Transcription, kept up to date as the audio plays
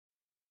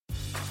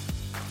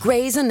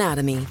Grey's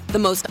Anatomy, the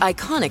most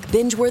iconic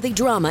binge-worthy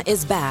drama,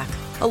 is back,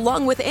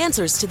 along with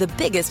answers to the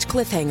biggest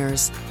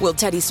cliffhangers. Will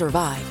Teddy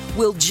survive?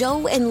 Will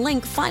Joe and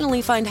Link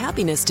finally find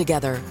happiness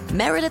together?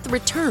 Meredith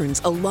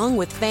returns along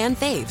with fan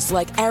faves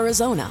like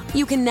Arizona.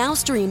 You can now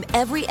stream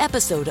every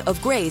episode of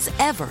Grey's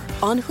ever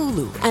on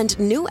Hulu, and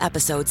new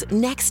episodes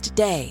next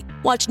day.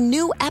 Watch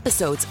new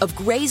episodes of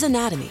Grey's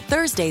Anatomy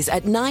Thursdays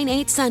at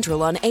 9/8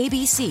 Central on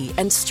ABC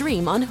and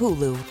stream on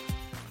Hulu.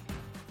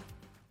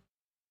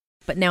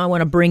 But now I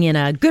want to bring in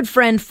a good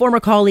friend,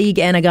 former colleague,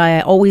 and a guy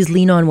I always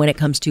lean on when it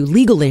comes to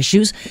legal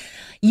issues.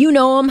 You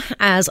know him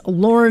as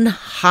Lorne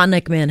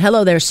Honickman.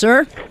 Hello there,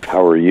 sir.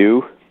 How are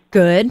you?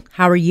 Good.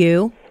 How are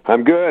you?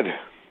 I'm good.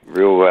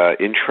 Real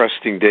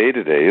interesting day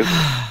today, isn't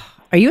it?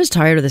 Are you as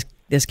tired of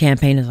this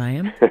campaign as I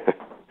am?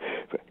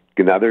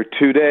 Another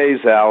 2 days,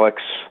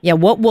 Alex. Yeah,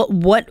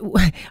 what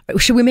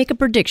should we make a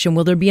prediction?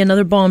 Will there be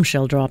another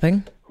bombshell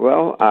dropping?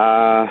 Well,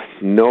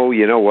 no,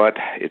 you know what?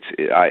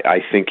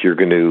 I think you're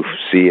going to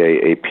see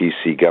a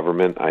PC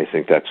government. I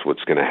think that's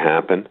what's going to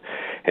happen.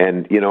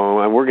 And, you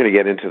know, we're going to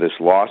get into this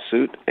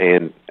lawsuit,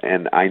 and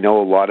I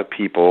know a lot of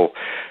people,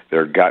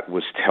 their gut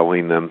was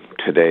telling them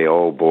today,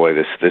 oh boy,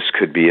 this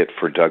could be it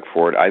for Doug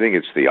Ford. I think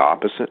it's the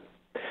opposite.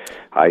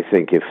 I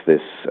think if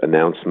this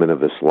announcement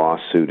of this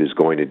lawsuit is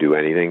going to do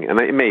anything, and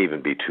it may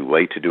even be too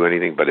late to do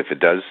anything, but if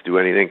it does do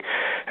anything,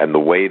 and the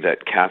way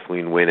that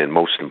Kathleen Wynne, and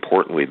most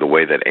importantly, the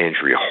way that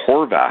Andrea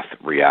Horwath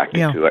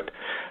reacted to it,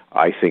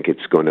 I think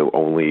it's going to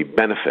only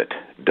benefit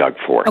Doug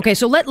Ford. Okay,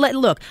 so let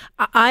look.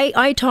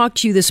 I talked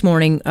to you this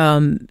morning,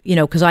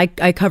 because I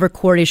cover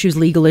court issues,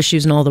 legal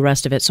issues, and all the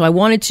rest of it. So I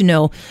wanted to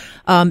know,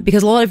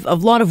 because a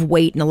lot of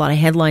weight and a lot of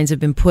headlines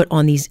have been put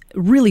on these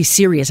really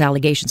serious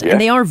allegations,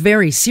 and they are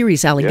very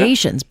serious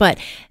allegations, but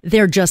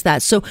they're just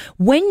that. So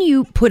when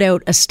you put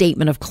out a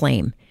statement of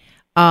claim,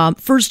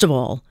 first of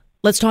all,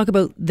 let's talk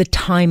about the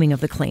timing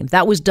of the claim.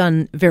 That was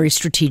done very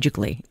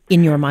strategically,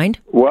 in your mind?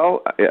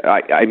 Well,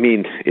 I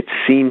mean, it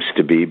seems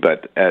to be,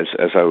 but as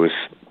I was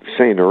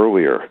saying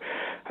earlier,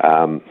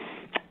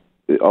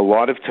 a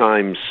lot of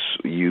times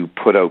you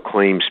put out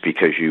claims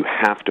because you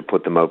have to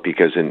put them out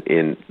because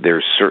in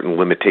there's certain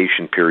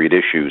limitation period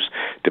issues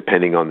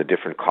depending on the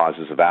different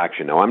causes of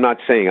action. Now, I'm not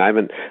saying I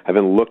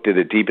haven't looked at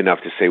it deep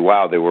enough to say,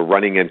 wow, they were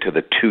running into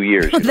the 2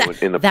 years in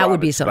the that province, would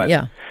be something,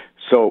 yeah.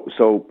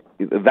 So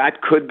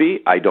that could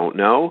be, I don't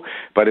know,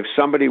 but if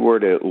somebody were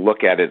to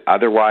look at it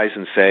otherwise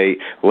and say,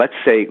 let's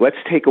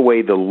take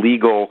away the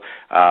legal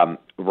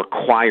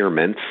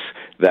requirements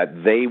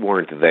that they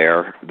weren't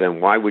there,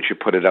 then why would you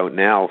put it out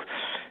now?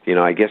 You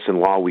know, I guess in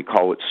law we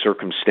call it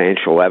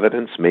circumstantial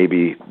evidence.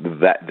 Maybe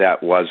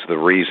that was the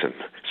reason.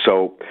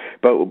 So,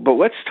 but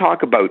let's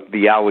talk about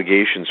the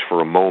allegations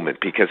for a moment,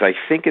 because I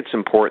think it's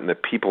important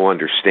that people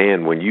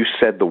understand when you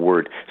said the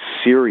word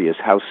serious,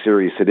 how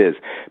serious it is.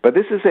 But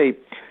this is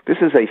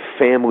a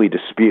family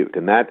dispute,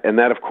 and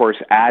that of course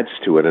adds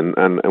to it,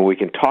 and we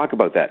can talk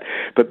about that.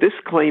 But this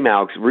claim,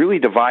 Alex, really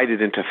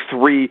divided into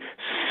three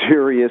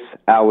serious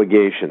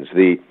allegations.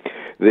 The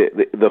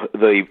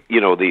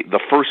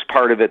first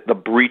part of it, the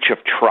breach of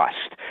trust.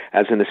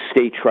 As an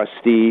estate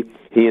trustee,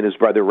 he and his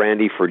brother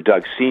Randy for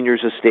Doug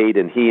Sr.'s estate,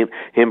 and him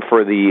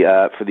for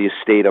the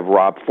estate of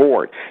Rob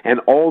Ford, and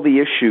all the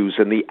issues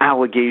and the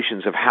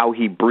allegations of how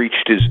he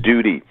breached his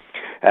duty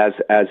as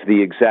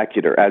the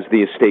executor, as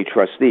the estate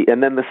trustee.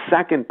 And then the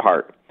second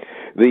part,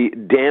 the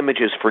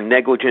damages for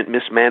negligent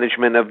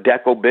mismanagement of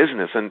Deco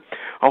business, and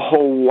a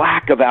whole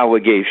whack of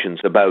allegations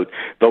about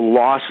the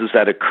losses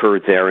that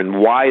occurred there and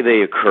why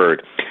they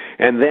occurred.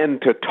 And then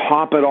to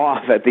top it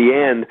off at the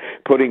end,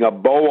 putting a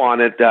bow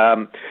on it,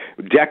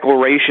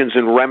 declarations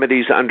and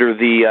remedies under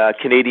the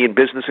Canadian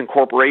Business and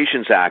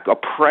Corporations Act,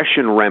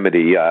 oppression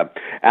remedy,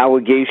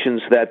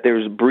 allegations that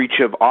there's breach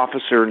of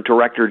officer and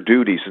director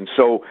duties. And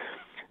so,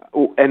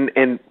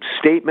 and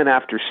statement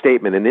after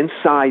statement, and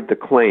inside the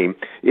claim,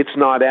 it's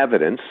not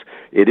evidence,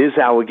 it is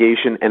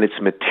allegation, and it's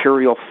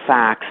material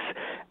facts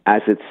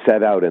as it's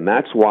set out. And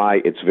that's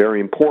why it's very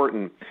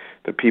important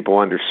that people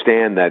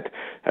understand that,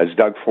 as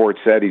Doug Ford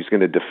said, he's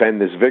going to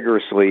defend this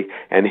vigorously,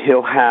 and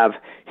he'll have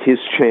his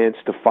chance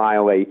to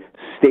file a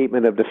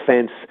statement of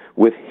defense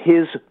with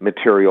his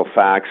material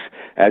facts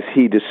as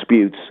he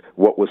disputes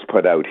what was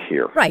put out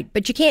here. Right,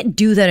 but you can't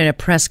do that in a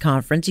press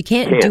conference. You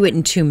can't do it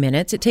in 2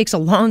 minutes. It takes a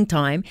long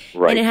time,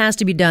 and it has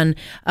to be done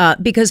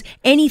because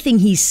anything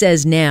he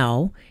says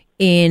now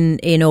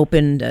in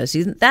open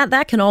season,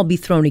 that can all be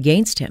thrown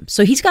against him.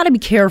 So he's got to be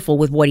careful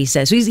with what he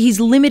says. So he's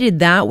limited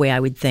that way, I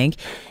would think.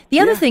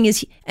 The other thing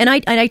is, and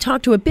I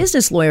talked to a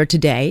business lawyer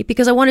today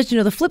because I wanted to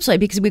know the flip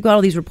side, because we've got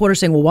all these reporters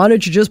saying, well, why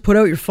don't you just put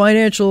out your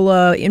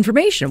financial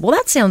information? Well,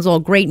 that sounds all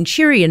great and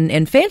cheery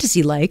and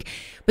fantasy-like,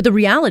 but the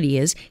reality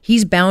is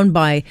he's bound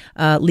by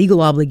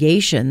legal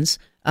obligations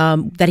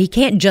that he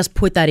can't just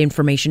put that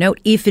information out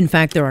if, in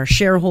fact, there are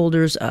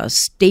shareholders,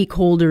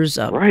 stakeholders,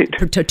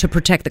 to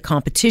protect the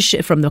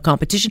competition from the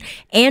competition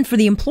and for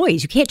the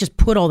employees. You can't just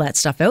put all that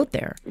stuff out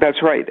there.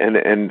 That's right,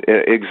 and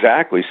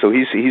exactly. So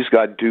he's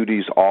got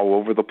duties all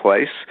over the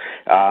place.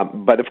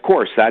 But of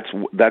course,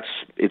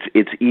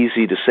 it's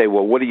easy to say,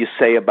 well, what do you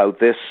say about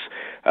this?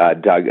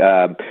 Doug,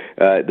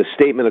 the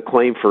statement of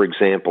claim, for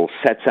example,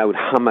 sets out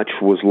how much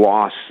was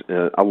lost,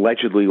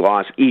 allegedly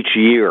lost each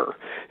year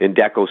in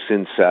Deco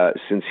since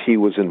he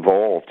was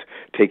involved,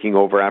 taking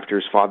over after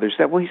his father's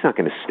death. Well, he's not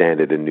going to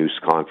stand at a news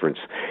conference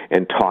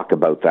and talk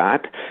about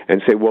that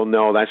and say, well,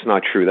 no, that's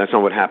not true. That's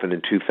not what happened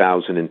in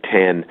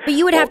 2010. But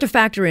you would have to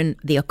factor in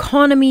the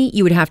economy.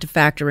 You would have to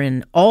factor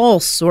in all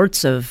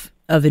sorts of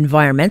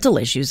environmental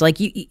issues. Like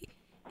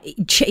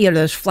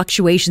there's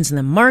fluctuations in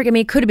the market. I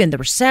mean, it could have been the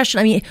recession.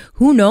 I mean,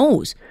 who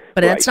knows?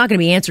 But that's not going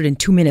to be answered in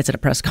 2 minutes at a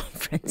press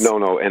conference.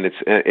 No, and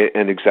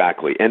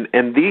exactly,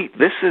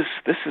 this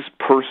is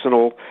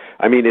personal.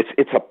 I mean,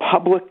 it's a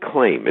public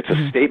claim. It's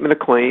a statement of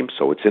claim,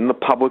 so it's in the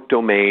public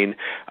domain,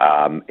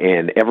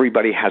 and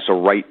everybody has a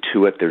right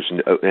to it.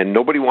 And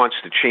nobody wants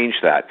to change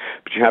that.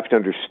 But you have to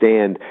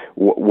understand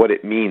what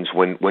it means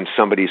when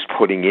somebody's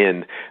putting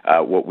in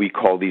what we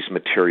call these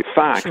material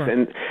facts. Sure.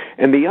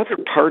 And the other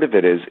part of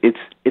it is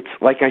it's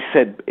like I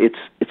said, it's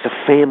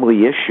a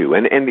family issue,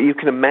 and you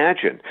can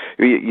imagine.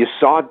 You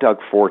saw Doug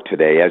Ford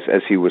today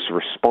as he was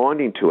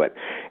responding to it,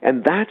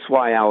 and that's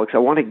why, Alex, I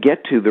want to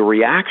get to the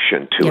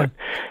reaction to it.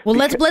 Well,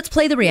 let's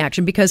play the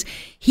reaction, because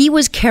he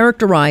was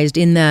characterized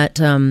in that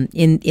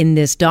in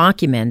this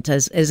document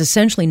as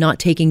essentially not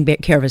taking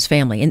care of his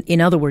family.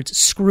 In other words,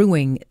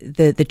 screwing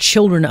the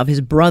children of his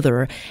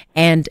brother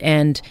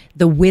and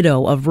the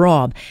widow of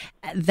Rob.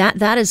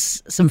 That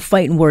is some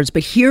fighting words.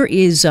 But here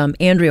is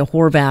Andrea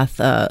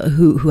Horvath,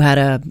 who had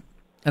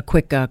a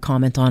quick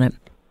comment on it.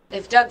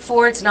 If Doug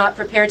Ford's not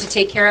prepared to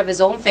take care of his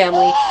own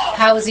family,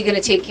 how is he going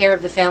to take care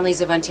of the families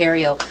of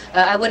Ontario?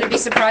 I wouldn't be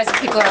surprised if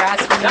people are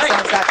asking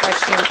themselves that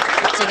question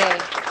today.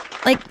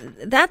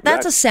 Like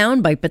that's a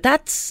soundbite, but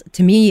that's,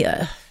 to me,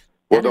 I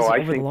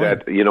think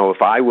that,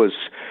 if I was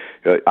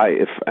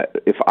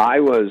if I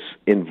was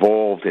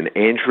involved in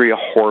Andrea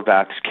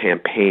Horvath's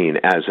campaign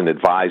as an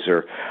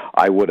advisor,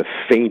 I would have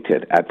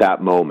fainted at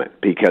that moment,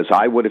 because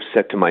I would have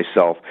said to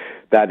myself,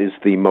 that is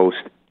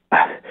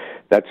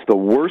that's the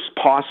worst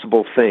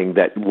possible thing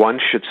that one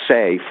should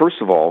say. First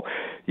of all,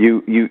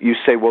 you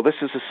say, well, this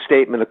is a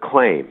statement of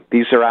claim.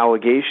 These are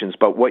allegations.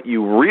 But what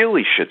you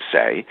really should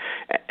say,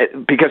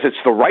 because it's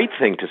the right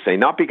thing to say,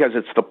 not because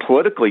it's the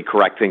politically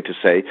correct thing to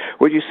say,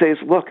 what you say is,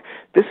 look,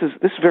 this is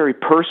very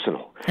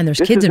personal. And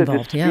there's kids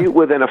involved, yeah.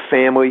 Within a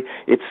family,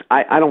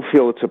 I don't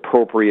feel it's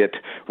appropriate.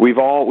 We've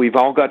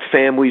all got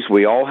families.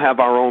 We all have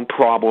our own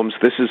problems.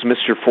 This is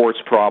Mr.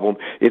 Ford's problem.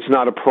 It's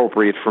not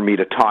appropriate for me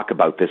to talk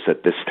about this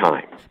at this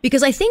time.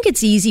 Because I think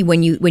it's easy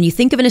when you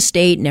think of an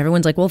estate and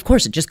everyone's like, well, of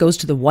course, it just goes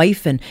to the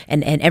wife and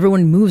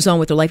everyone moves on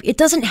with their life. It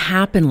doesn't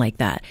happen like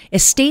that.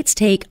 Estates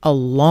take a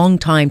long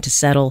time to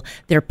settle.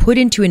 They're put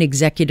into an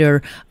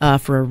executor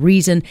for a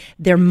reason.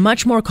 They're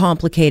much more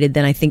complicated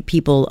than I think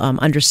people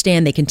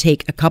understand. They can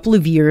take a couple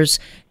of years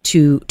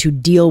to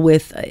deal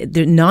with.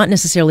 They're not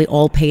necessarily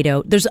all paid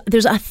out. There's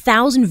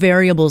 1,000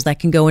 variables that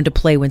can go into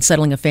play when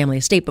settling a family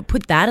estate, but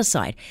put that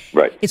aside.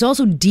 Right. It's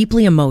also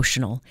deeply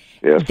emotional.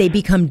 Yes. They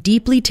become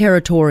deeply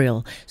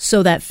territorial.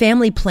 So that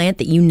family plant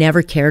that you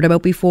never cared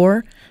about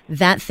before,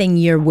 that thing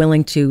you're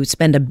willing to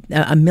spend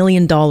 $1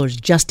 million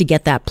just to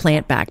get that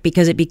plant back,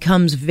 because it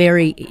becomes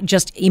very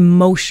just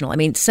emotional. I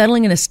mean,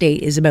 settling an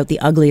estate is about the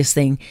ugliest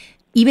thing.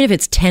 Even if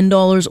it's $10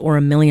 or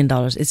 $1 million,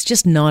 it's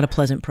just not a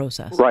pleasant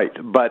process. Right,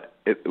 but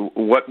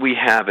what we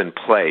have in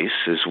place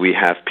is we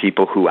have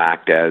people who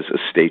act as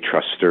estate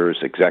trusters,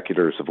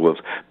 executors of wills,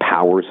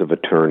 powers of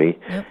attorney,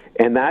 yep.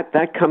 And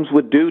that comes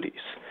with duties.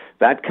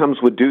 That comes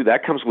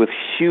with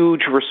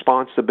huge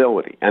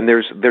responsibility, and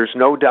there's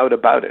no doubt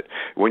about it.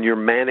 When you're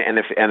and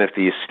if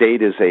the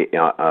estate is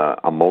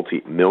a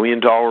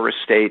multi-million-dollar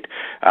estate,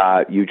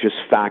 you just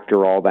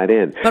factor all that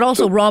in. But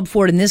also, Rob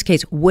Ford in this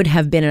case would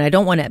have been, and I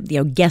don't want to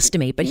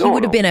guesstimate, but he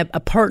would have been a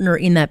partner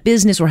in that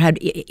business or had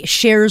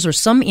shares or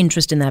some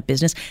interest in that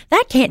business.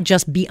 That can't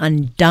just be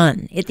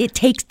undone. It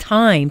takes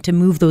time to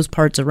move those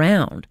parts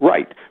around.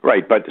 Right.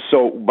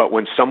 But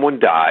when someone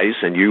dies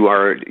and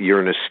you're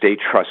an estate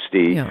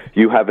trustee. Yeah.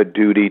 You have a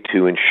duty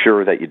to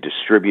ensure that you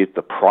distribute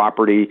the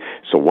property.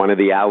 So one of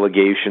the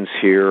allegations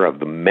here, of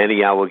the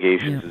many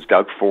allegations, is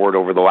Doug Ford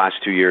over the last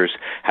 2 years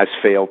has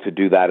failed to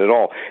do that at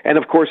all. And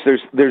of course,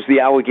 there's the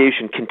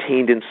allegation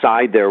contained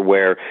inside there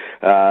where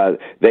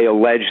they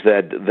allege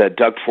that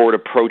Doug Ford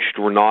approached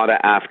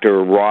Renata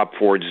after Rob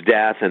Ford's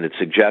death, and it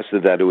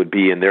suggested that it would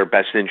be in their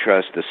best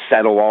interest to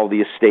settle all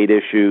the estate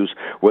issues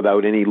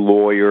without any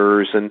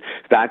lawyers, and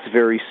that's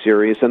very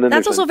serious. And then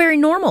that's also very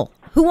normal.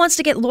 Who wants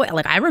to get lawyers?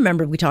 Like, I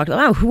remember we talked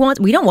about,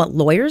 we don't want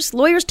lawyers.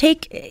 Lawyers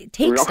take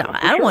stuff.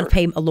 I don't want to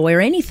pay a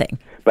lawyer anything,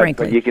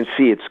 frankly. But you can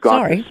see it's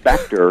got the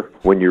specter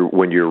when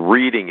you're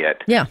reading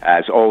it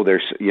as,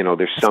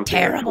 there's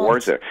something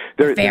towards it.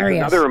 There's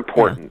another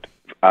important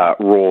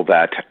role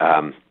that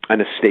an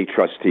estate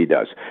trustee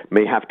does.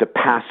 May have to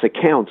pass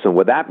accounts, and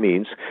what that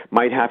means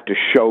might have to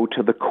show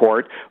to the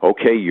court,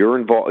 okay, you're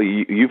involved,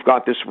 you've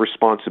got this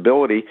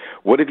responsibility.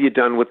 What have you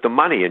done with the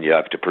money? And you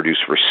have to produce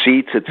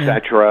receipts,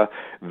 etc.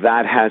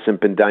 That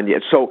hasn't been done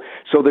yet. So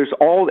there's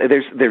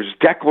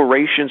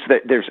declarations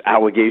that there's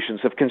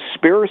allegations of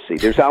conspiracy.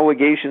 There's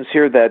allegations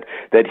here that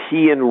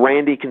he and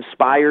Randy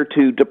conspire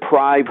to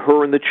deprive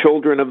her and the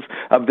children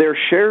of their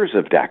shares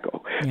of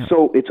Deco. Yeah.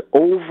 So it's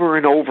over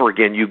and over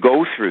again. You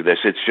go through this.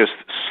 It's just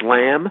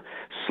slam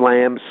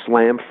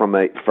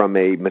from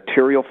a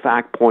material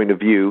fact point of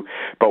view.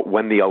 But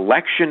when the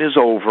election is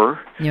over,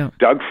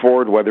 Doug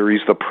Ford, whether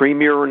he's the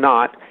premier or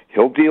not,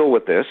 he'll deal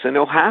with this, and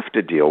he'll have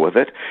to deal with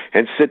it,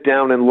 and sit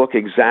down and look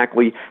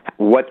exactly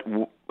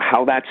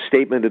how that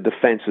statement of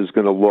defense is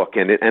going to look.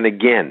 And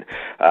again,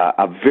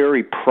 a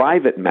very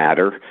private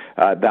matter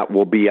that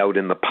will be out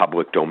in the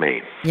public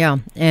domain. Yeah,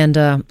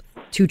 and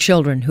 2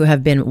 children who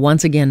have been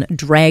once again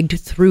dragged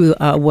through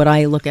what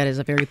I look at as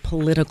a very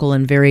political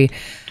and very,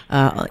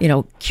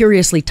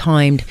 curiously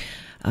timed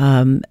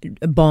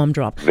bomb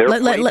drop. They're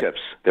plaintiffs.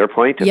 They're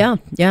plaintiffs. Yeah,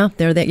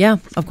 they're there. Yeah,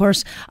 of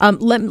course.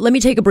 Let me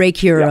take a break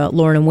here,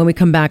 Lauren, and when we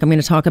come back, I'm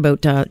going to talk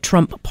about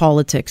Trump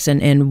politics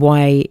and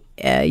why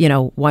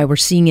why we're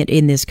seeing it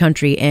in this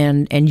country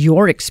and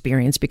your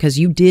experience, because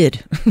you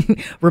did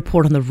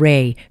report on the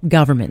Ray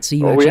government. So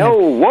we're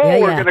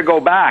going to go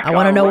back. I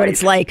want to know what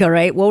it's like. All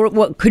right. Well,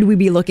 what could we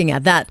be looking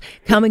at? That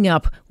coming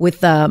up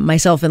with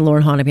myself and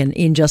Lauren Honigan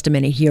in just a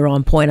minute here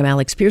on Point. I'm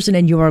Alex Pearson,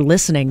 and you are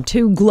listening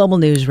to Global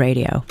News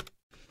Radio.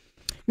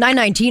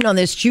 9:19 on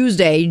this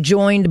Tuesday,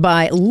 joined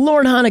by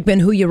Lauren Honigan,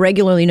 who you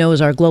regularly know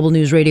as our Global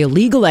News Radio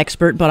legal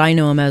expert, but I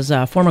know him as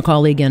a former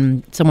colleague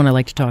and someone I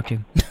like to talk to.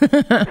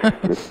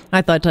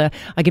 I thought I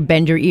could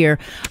bend your ear.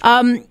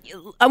 I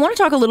want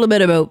to talk a little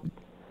bit about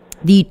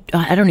the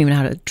I don't even know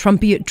how to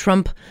Trump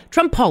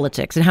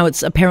politics and how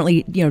it's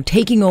apparently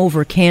taking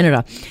over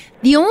Canada.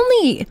 The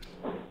only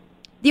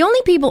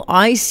people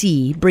I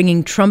see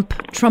bringing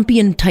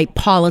Trumpian type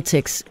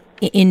politics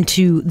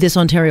into this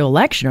Ontario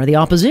election are the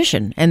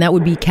opposition, and that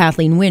would be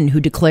Kathleen Wynne, who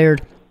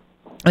declared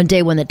on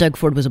day one that Doug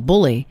Ford was a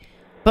bully.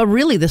 But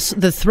really,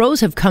 the throws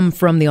have come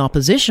from the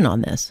opposition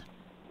on this.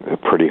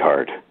 Pretty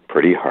hard.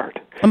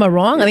 Am I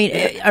wrong? I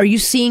mean, are you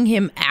seeing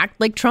him act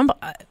like Trump?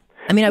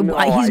 I mean,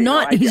 he's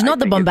not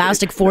the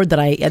bombastic Ford that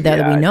we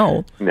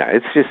know. No,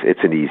 it's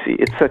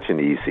such an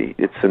easy,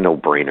 it's a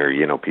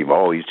no-brainer.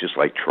 People, he's just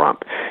like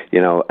Trump,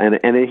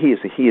 and he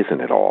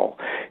isn't at all,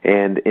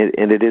 and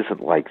it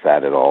isn't like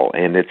that at all.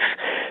 And it's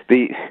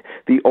the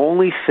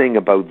only thing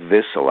about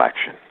this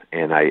election,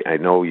 and I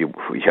know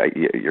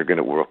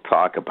we'll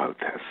talk about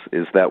this,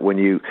 is that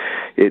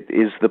it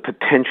is the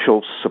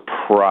potential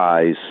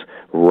surprise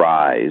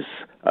rise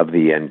of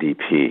the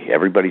NDP.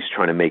 Everybody's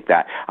trying to make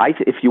that.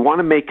 If you want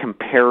to make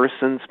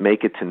comparisons,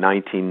 make it to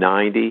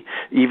 1990.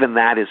 Even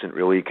that isn't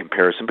really a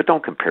comparison, but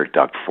don't compare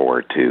Doug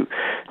Ford to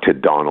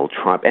Donald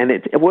Trump. And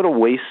what a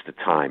waste of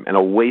time and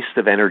a waste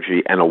of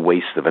energy and a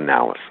waste of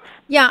analysis.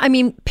 Yeah, I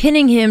mean,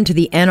 pinning him to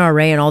the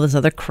NRA and all this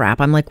other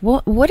crap, I'm like,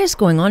 what is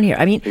going on here?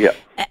 I mean,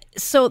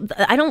 so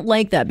I don't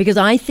like that, because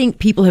I think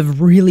people have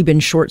really been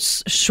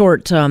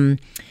short-served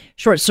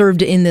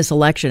in this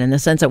election, in the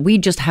sense that we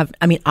just have,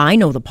 I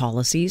know the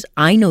policies,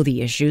 I know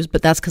the issues,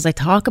 but that's because I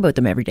talk about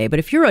them every day. But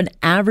if you're an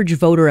average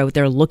voter out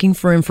there looking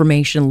for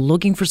information,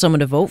 looking for someone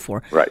to vote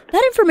for, right,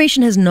 that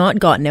information has not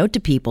gotten out to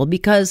people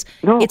because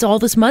it's all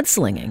this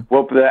mudslinging.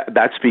 Well,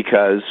 that's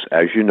because,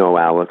 as you know,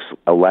 Alex,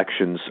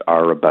 elections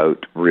are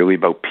really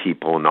about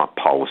people, not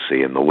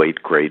policy. And the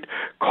late, great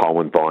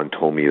Colin Bond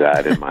told me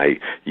that in my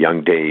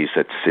young days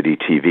at City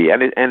TV.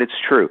 And it's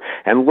true.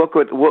 And look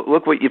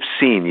what you've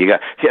seen. You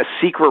got a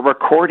secret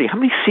recording. How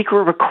many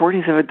secret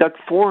recordings have Doug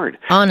Ford?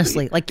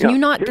 Honestly, can you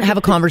not have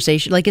a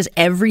conversation? Is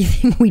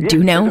everything we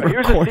do now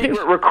recorded? Here's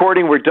a secret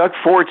recording where Doug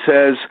Ford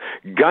says,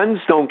 guns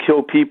don't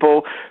kill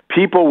people.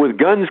 People with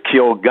guns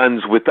kill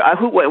guns with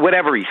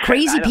whatever he said.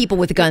 Crazy people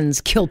with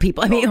guns kill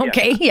people. And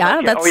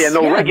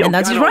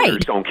that's gun right.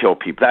 Don't kill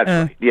people. That's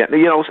right. Yeah,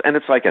 and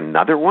it's like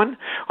another one.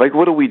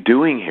 What are we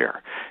doing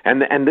here?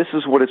 And this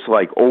is what it's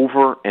like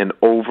over and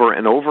over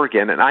and over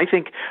again. And I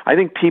think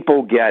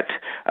people get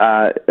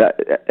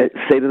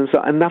say to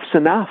themselves, enough's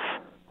enough.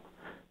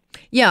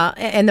 Yeah,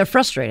 and they're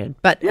frustrated.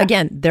 But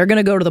again, they're going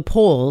to go to the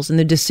polls, and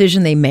the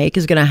decision they make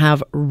is going to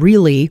have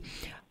really,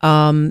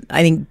 I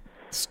think,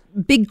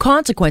 big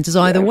consequences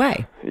either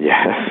way.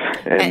 Yes.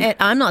 And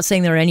I'm not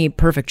saying there are any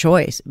perfect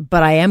choice,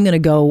 but I am going to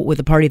go with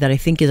a party that I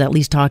think is at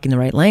least talking the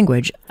right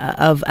language,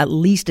 of at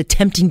least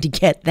attempting to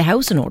get the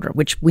house in order,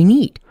 which we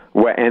need.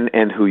 Well,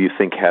 and who you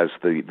think has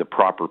the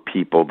proper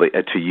people,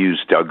 to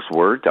use Doug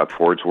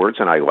Ford's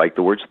words, and I like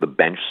the words, the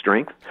bench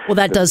strength. Well,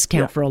 that does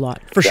count for a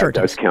lot, for sure.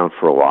 That does count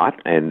for a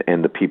lot, and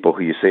the people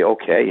who you say,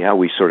 okay,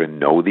 we sort of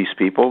know these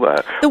people.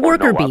 The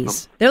worker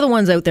bees, they're the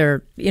ones out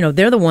there,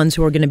 they're the ones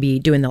who are going to be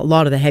doing a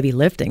lot of the heavy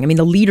lifting. I mean,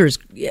 the leaders,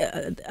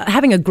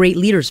 having a great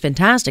leader is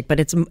fantastic,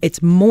 but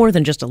it's more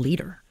than just a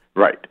leader.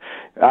 Right.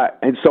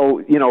 And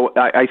so,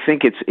 I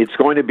think it's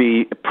going to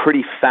be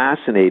pretty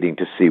fascinating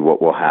to see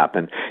what will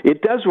happen.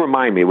 It does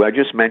remind me. Well, I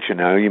just mentioned.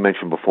 You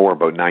mentioned before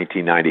about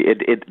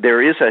 1990.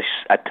 There is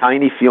a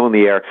tiny feel in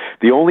the air.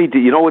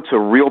 What's a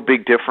real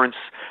big difference,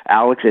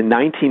 Alex? In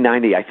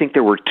 1990, I think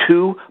there were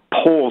 2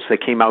 polls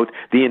that came out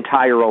the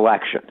entire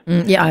election.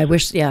 I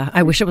wish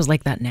it was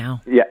like that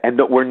now. Yeah, and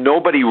where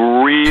nobody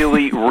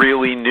really,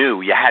 really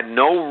knew. You had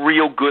no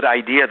real good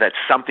idea that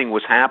something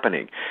was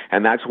happening.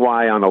 And that's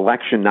why on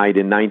election night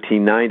in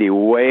 1990,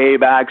 way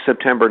back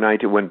September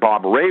 19, when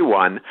Bob Rae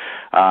won,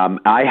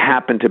 I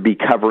happened to be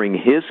covering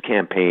his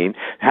campaign,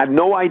 had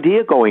no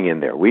idea going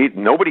in there.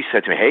 Nobody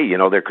said to me, hey,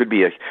 there could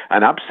be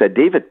an upset.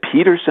 David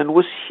Peterson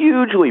was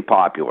hugely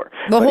popular.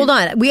 Well, hold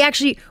on. We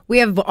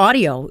have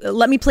audio.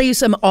 Let me play you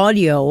some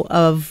audio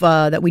of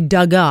that we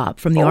dug up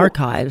from the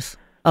archives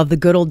of the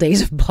good old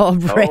days of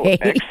Bob Rae.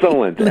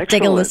 Excellent.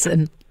 Take a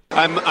listen.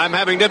 I'm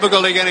having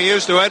difficulty getting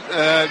used to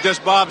it.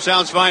 Just Bob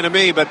sounds fine to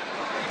me, but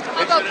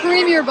how about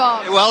Premier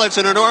Bob? Well, it's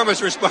an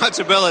enormous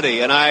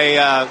responsibility, and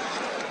I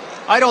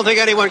don't think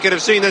anyone could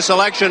have seen this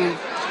election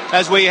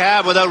as we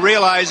have without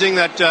realizing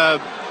that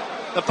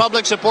the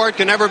public support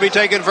can never be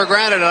taken for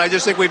granted, and I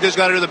just think we've just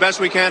got to do the best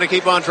we can to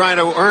keep on trying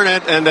to earn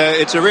it, and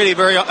it's a very,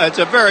 very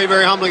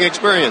humbling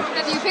experience.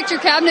 Have you picked your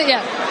cabinet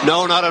yet?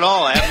 No, not at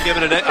all. I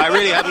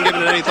really haven't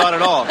given it any thought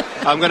at all.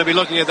 I'm going to be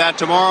looking at that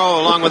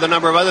tomorrow, along with a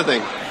number of other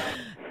things.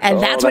 And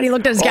that's when he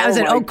looked at his guy and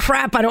said, "Oh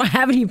crap! I don't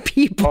have any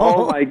people."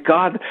 Oh my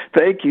God!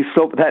 Thank you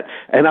so that.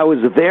 And I was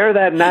there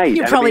that night.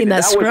 You're probably in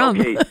that scrum.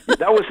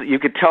 That was you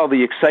could tell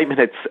the excitement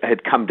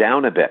had come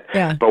down a bit.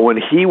 Yeah. But when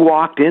he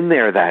walked in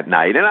there that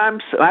night, and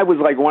I was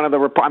like one of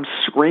I'm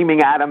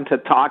screaming at him to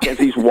talk as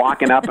he's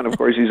walking up, and of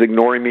course he's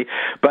ignoring me.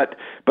 But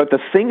the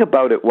thing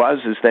about it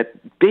is that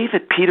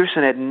David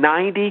Peterson had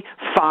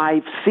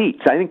 95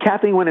 seats. I think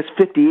Kathleen Wynne is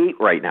 58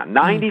 right now.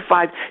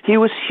 95. He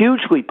was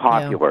hugely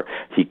popular.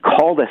 Yeah. He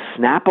called a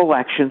snap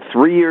election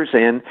 3 years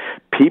in.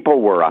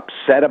 People were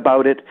upset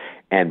about it,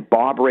 and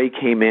Bob Rae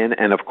came in,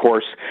 and of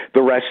course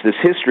the rest is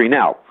history.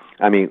 Now,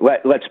 I mean,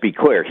 let's be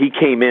clear. He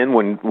came in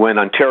when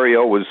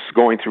Ontario was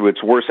going through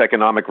its worst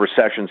economic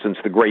recession since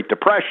the Great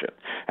Depression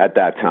at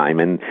that time,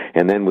 and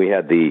then we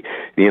had the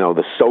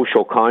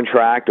social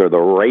contract, or the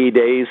Rae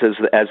days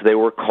as they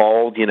were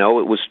called. It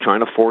was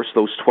trying to force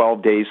those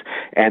 12 days,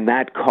 and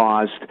that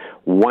caused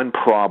one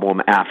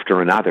problem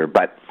after another.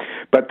 But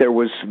there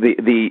was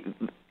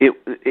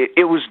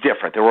it was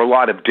different. There were a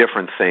lot of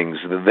different things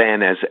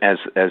then as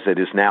it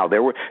is now.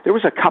 There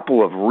was a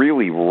couple of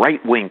really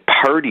right-wing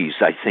parties,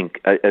 I think,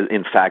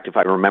 in fact, if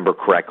I remember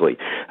correctly,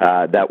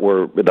 that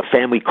were the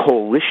Family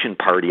Coalition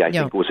Party, I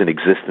think was in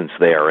existence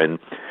there, and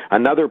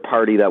another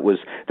party that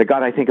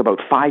got, I think, about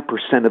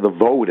 5% of the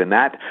vote, and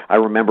that, I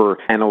remember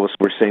analysts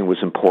were saying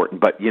was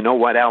important. But you know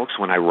what, Alex?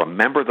 When I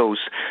remember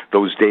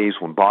those days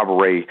when Bob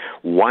Rae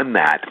won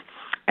that,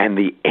 and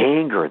the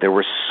anger, there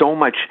was so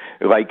much,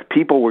 like,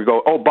 people would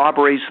go, "Oh, Bob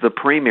Rae's the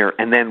premier,"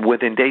 and then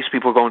within days,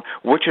 people were going,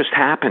 "What just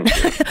happened?"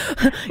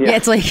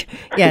 It's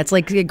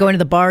like going to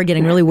the bar,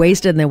 getting really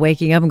wasted, and then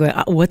waking up and going,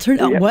 "What's her?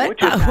 What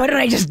did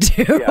I just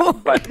do?" Yeah,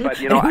 but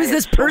who's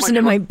this person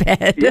in my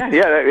bed?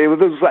 It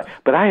was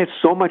but I had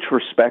so much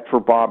respect for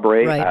Bob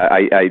Rae.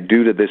 Right. I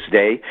do to this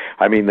day.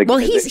 I mean,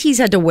 he's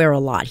had to wear a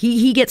lot.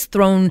 He gets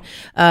thrown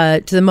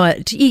to the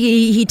mud.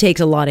 He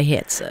takes a lot of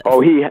hits.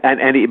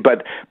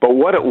 But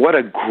what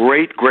a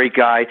great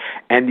guy.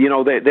 And they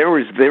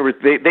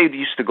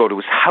used to go to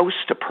his house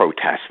to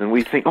protest, and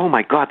we think, oh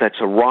my God,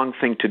 that's a wrong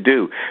thing to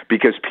do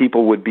because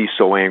people would be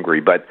so angry.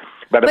 But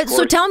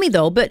so tell me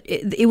though, but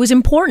it was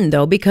important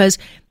though, because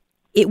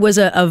it was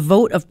a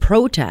vote of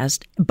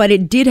protest, but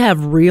it did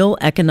have real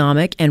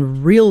economic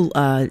and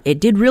it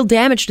did real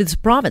damage to this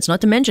province.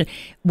 Not to mention,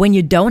 when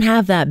you don't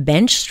have that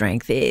bench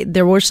strength,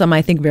 there were some,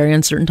 I think, very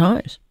uncertain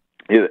times.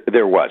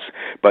 There was,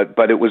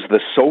 but it was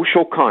the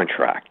social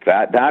contract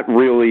that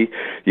really,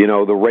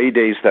 the Rae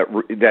days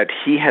that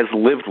he has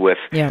lived with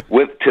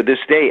to this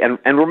day.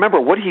 And remember,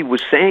 what he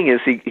was saying is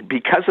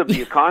because of the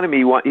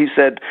economy, he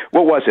said,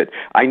 what was it?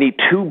 I need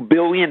 $2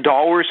 billion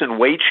in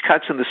wage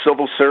cuts in the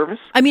civil service.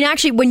 I mean,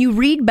 actually, when you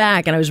read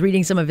back, and I was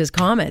reading some of his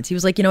comments, he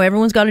was like,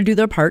 everyone's got to do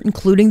their part,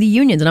 including the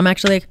unions. And I'm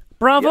actually like,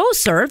 bravo,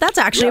 sir. That's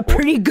actually a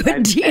pretty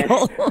good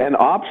deal. And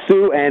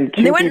OPSEU and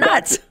CUPE they went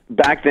nuts.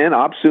 Back then,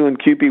 OPSEU and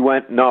CUPE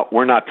went, no,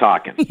 we're not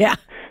talking. Yeah.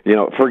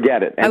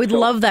 Forget it. And I would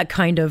love that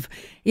kind of,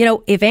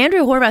 if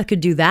Andrea Horwath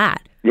could do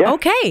that,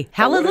 okay,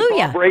 hallelujah. What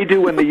did Bob Rae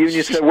do when the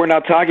union said, we're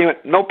not talking?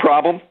 No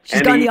problem.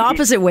 She's gone the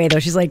opposite way, though.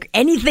 She's like,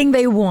 anything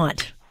they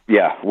want.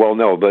 Yeah, well,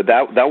 no, but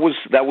that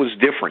was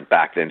different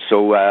back then.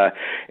 So,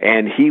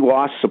 and he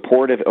lost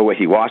support of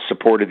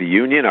the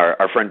union.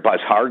 Our friend Buzz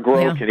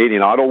Hargrove,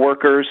 Canadian Auto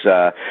Workers,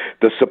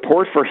 the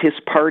support for his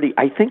party,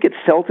 I think it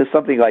fell to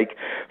something like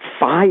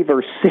 5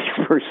 or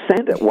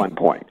 6% at one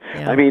point.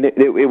 Yeah. I mean,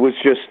 it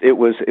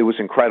was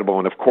incredible.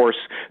 And of course,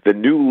 the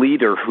new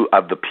leader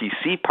of the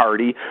PC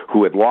party,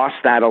 who had lost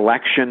that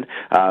election,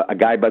 a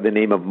guy by the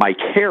name of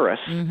Mike Harris,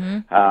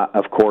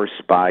 of course,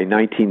 by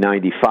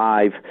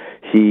 1995,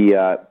 he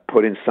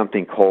put in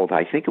something called,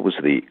 I think it was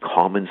the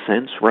Common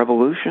Sense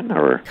Revolution,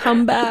 or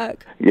come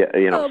back. Yeah,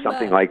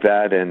 something like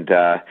that. And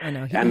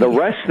the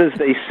rest, as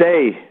they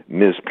say,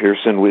 Ms.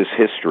 Pearson, was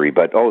history.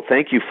 But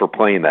thank you for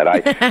playing that.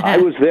 I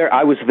was there.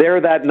 I was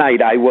there that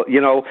night.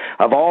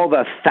 Of all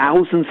the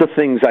thousands of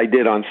things I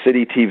did on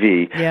City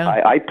TV,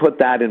 I put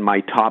that in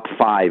my top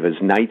 5 as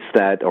nights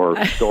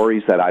or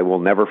stories that I will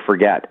never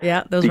forget.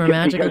 Yeah, those were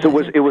magical.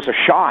 Because it was a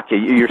shock.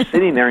 You're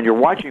sitting there and you're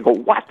watching. You go,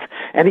 what?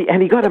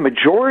 And he got a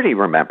majority.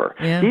 Remember,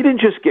 he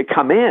didn't just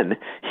come in.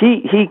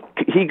 He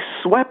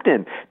swept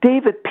in.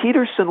 David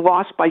Peterson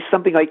lost by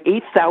something like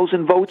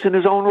 8,000 votes in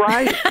his own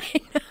riding.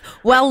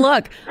 Well,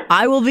 look,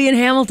 I will be in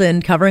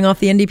Hamilton covering off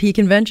the NDP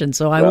convention,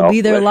 so I will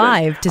be there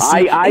live to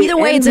see. Either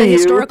way, it's a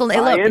historical.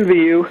 I envy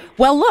you.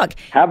 Well, look,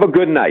 have a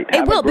good night.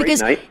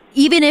 Because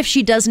even if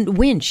she doesn't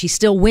win, she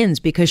still wins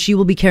because she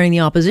will be carrying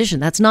the opposition.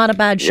 That's not a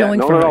bad showing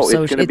for her.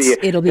 So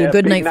it'll be a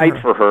good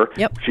night for her.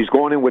 Yep. She's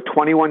going in with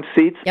 21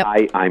 seats. Yep.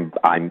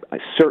 I'm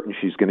certain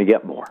she's going to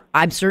get more.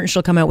 I'm certain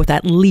she'll come out with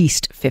at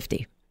least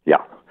 50. Yeah.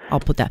 I'll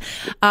put that.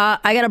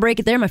 I got to break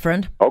it there, my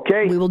friend.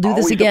 Okay. We will do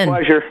this again.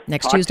 Always a pleasure.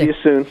 Next Talk Tuesday. To you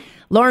soon.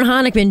 Lauren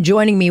Honickman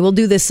joining me. We'll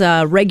do this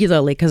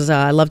regularly because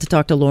I love to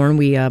talk to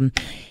Lauren.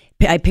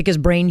 I pick his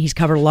brain. He's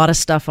covered a lot of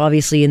stuff,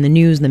 obviously, in the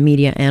news, in the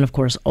media, and, of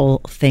course, all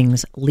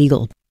things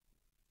legal.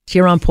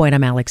 Here on Point,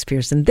 I'm Alex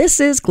Pearson. This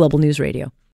is Global News Radio.